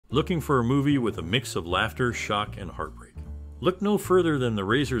Looking for a movie with a mix of laughter, shock, and heartbreak? Look no further than The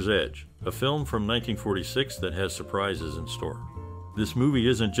Razor's Edge, a film from 1946 that has surprises in store. This movie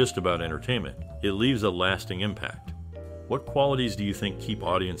isn't just about entertainment, it leaves a lasting impact. What qualities do you think keep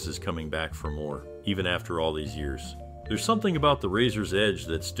audiences coming back for more, even after all these years? There's something about The Razor's Edge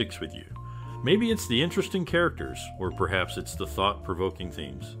that sticks with you. Maybe it's the interesting characters, or perhaps it's the thought-provoking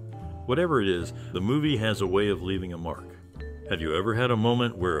themes. Whatever it is, the movie has a way of leaving a mark. Have you ever had a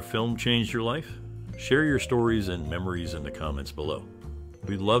moment where a film changed your life? Share your stories and memories in the comments below.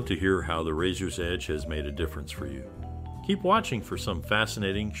 We'd love to hear how The Razor's Edge has made a difference for you. Keep watching for some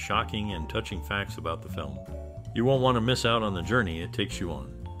fascinating, shocking, and touching facts about the film. You won't want to miss out on the journey it takes you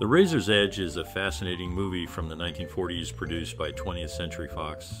on. The Razor's Edge is a fascinating movie from the 1940s produced by 20th Century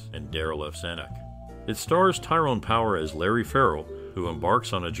Fox and Darrell F. Zanuck. It stars Tyrone Power as Larry Farrell, who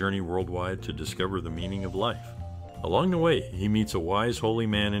embarks on a journey worldwide to discover the meaning of life. Along the way, he meets a wise holy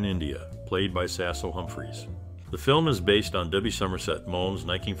man in India, played by Cecil Humphreys. The film is based on W. Somerset Maugham's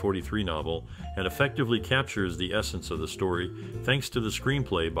 1943 novel and effectively captures the essence of the story thanks to the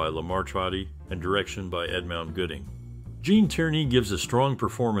screenplay by Lamar Trotty and direction by Edmund Gooding. Jean Tierney gives a strong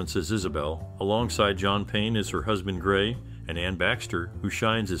performance as Isabel, alongside John Payne as her husband Gray, and Anne Baxter, who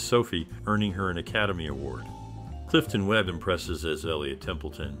shines as Sophie, earning her an Academy Award. Clifton Webb impresses as Elliott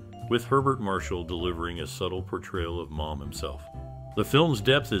Templeton, with Herbert Marshall delivering a subtle portrayal of Maugham himself. The film's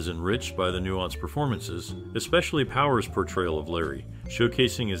depth is enriched by the nuanced performances, especially Power's portrayal of Larry,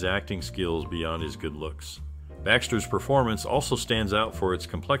 showcasing his acting skills beyond his good looks. Baxter's performance also stands out for its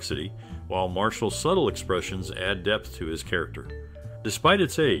complexity, while Marshall's subtle expressions add depth to his character. Despite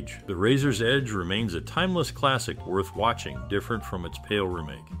its age, The Razor's Edge remains a timeless classic worth watching, different from its pale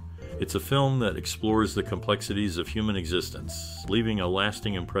remake. It's a film that explores the complexities of human existence, leaving a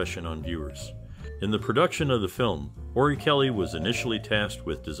lasting impression on viewers. In the production of the film, Ori Kelly was initially tasked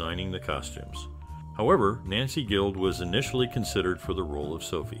with designing the costumes. However, Nancy Guild was initially considered for the role of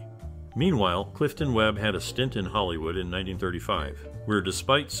Sophie. Meanwhile, Clifton Webb had a stint in Hollywood in 1935, where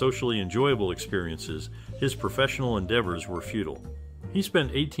despite socially enjoyable experiences, his professional endeavors were futile. He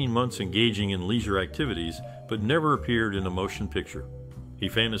spent 18 months engaging in leisure activities, but never appeared in a motion picture. He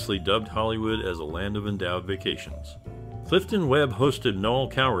famously dubbed Hollywood as a land of endowed vacations. Clifton Webb hosted Noel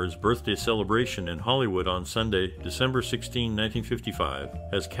Coward's birthday celebration in Hollywood on Sunday, December 16, 1955,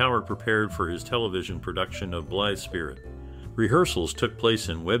 as Coward prepared for his television production of Blithe Spirit. Rehearsals took place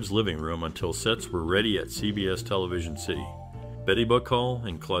in Webb's living room until sets were ready at CBS Television City. Betty Buckall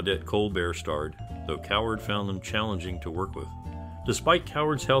and Claudette Colbert starred, though Coward found them challenging to work with. Despite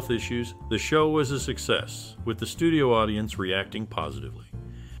Coward's health issues, the show was a success, with the studio audience reacting positively.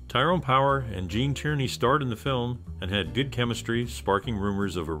 Tyrone Power and Jean Tierney starred in the film and had good chemistry, sparking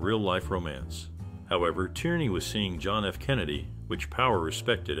rumors of a real-life romance. However, Tierney was seeing John F. Kennedy, which Power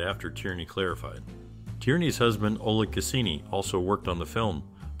respected after Tierney clarified. Tierney's husband, Oleg Cassini, also worked on the film,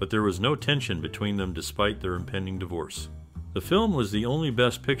 but there was no tension between them despite their impending divorce. The film was the only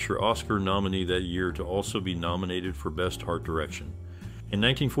Best Picture Oscar nominee that year to also be nominated for Best Art Direction. In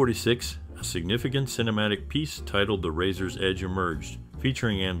 1946, a significant cinematic piece titled The Razor's Edge emerged,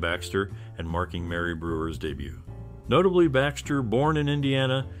 featuring Anne Baxter and marking Mary Brewer's debut. Notably, Baxter, born in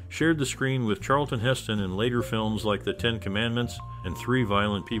Indiana, shared the screen with Charlton Heston in later films like The Ten Commandments and Three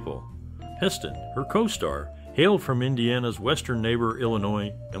Violent People. Heston, her co-star, hailed from Indiana's western neighbor,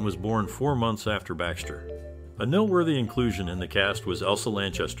 Illinois, and was born 4 months after Baxter. A noteworthy inclusion in the cast was Elsa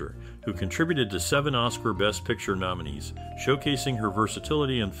Lanchester, who contributed to 7 Oscar Best Picture nominees, showcasing her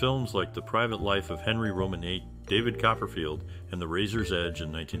versatility in films like The Private Life of Henry Roman VIII, David Copperfield, and The Razor's Edge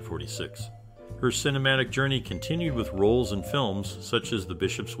in 1946. Her cinematic journey continued with roles in films such as The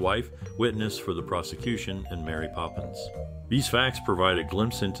Bishop's Wife, Witness for the Prosecution, and Mary Poppins. These facts provide a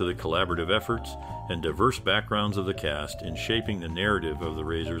glimpse into the collaborative efforts and diverse backgrounds of the cast in shaping the narrative of The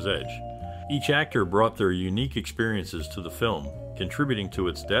Razor's Edge. Each actor brought their unique experiences to the film, contributing to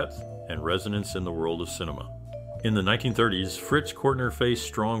its depth and resonance in the world of cinema. In the 1930s, Fritz Kortner faced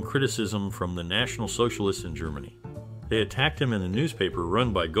strong criticism from the National Socialists in Germany. They attacked him in a newspaper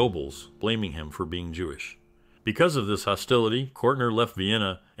run by Goebbels, blaming him for being Jewish. Because of this hostility, Kortner left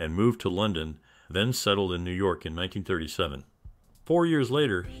Vienna and moved to London, then settled in New York in 1937. 4 years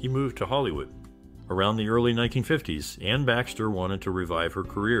later, he moved to Hollywood. Around the early 1950s, Anne Baxter wanted to revive her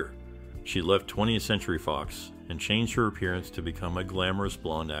career. She left 20th Century Fox and changed her appearance to become a glamorous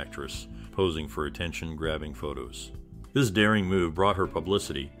blonde actress, posing for attention-grabbing photos. This daring move brought her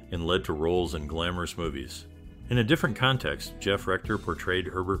publicity and led to roles in glamorous movies. In a different context, Jeff Rector portrayed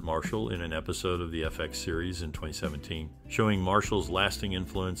Herbert Marshall in an episode of the FX series in 2017, showing Marshall's lasting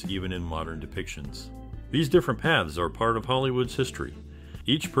influence even in modern depictions. These different paths are part of Hollywood's history.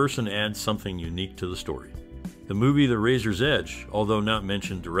 Each person adds something unique to the story. The movie The Razor's Edge, although not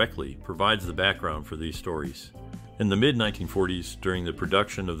mentioned directly, provides the background for these stories. In the mid-1940s, during the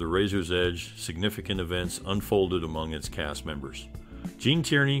production of The Razor's Edge, significant events unfolded among its cast members. Jean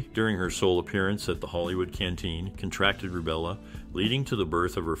Tierney, during her sole appearance at the Hollywood Canteen, contracted rubella, leading to the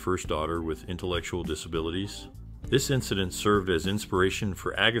birth of her first daughter with intellectual disabilities. This incident served as inspiration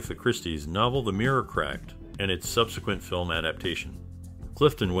for Agatha Christie's novel The Mirror Cracked and its subsequent film adaptation.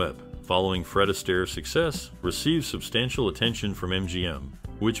 Clifton Webb, following Fred Astaire's success, received substantial attention from MGM,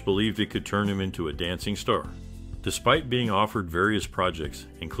 which believed it could turn him into a dancing star. Despite being offered various projects,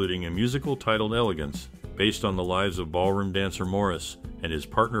 including a musical titled Elegance, based on the lives of ballroom dancer Morris and his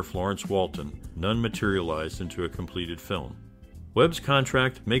partner Florence Walton, none materialized into a completed film. Webb's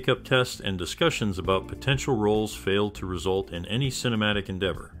contract, makeup tests, and discussions about potential roles failed to result in any cinematic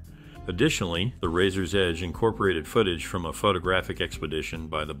endeavor. Additionally, The Razor's Edge incorporated footage from a photographic expedition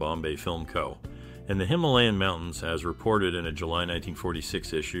by the Bombay Film Co. in the Himalayan mountains as reported in a July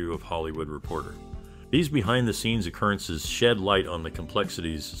 1946 issue of Hollywood Reporter. These behind-the-scenes occurrences shed light on the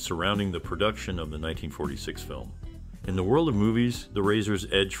complexities surrounding the production of the 1946 film. In the world of movies, The Razor's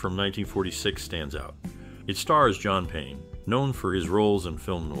Edge from 1946 stands out. It stars John Payne, known for his roles in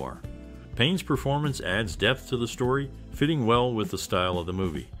film noir. Payne's performance adds depth to the story, fitting well with the style of the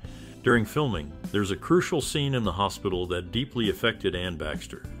movie. During filming, there's a crucial scene in the hospital that deeply affected Anne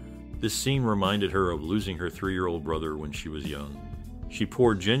Baxter. This scene reminded her of losing her 3-year-old brother when she was young. She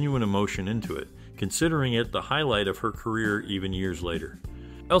poured genuine emotion into it, considering it the highlight of her career even years later.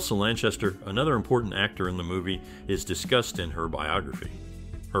 Elsa Lanchester, another important actor in the movie, is discussed in her biography.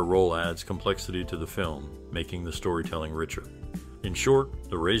 Her role adds complexity to the film, making the storytelling richer. In short,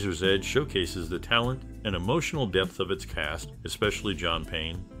 The Razor's Edge showcases the talent and emotional depth of its cast, especially John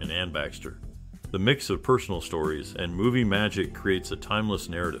Payne and Anne Baxter. The mix of personal stories and movie magic creates a timeless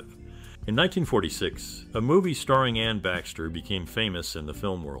narrative. In 1946, a movie starring Anne Baxter became famous in the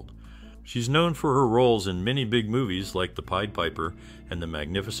film world. She's known for her roles in many big movies like The Pied Piper and The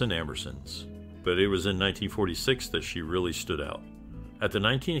Magnificent Ambersons. But it was in 1946 that she really stood out. At the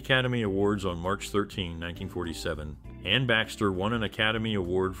 19 Academy Awards on March 13, 1947, Anne Baxter won an Academy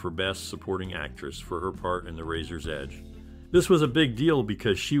Award for Best Supporting Actress for her part in The Razor's Edge. This was a big deal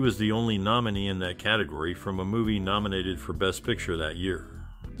because she was the only nominee in that category from a movie nominated for Best Picture that year.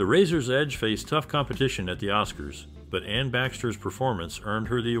 The Razor's Edge faced tough competition at the Oscars, but Anne Baxter's performance earned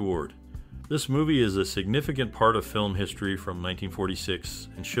her the award. This movie is a significant part of film history from 1946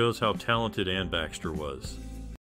 and shows how talented Anne Baxter was.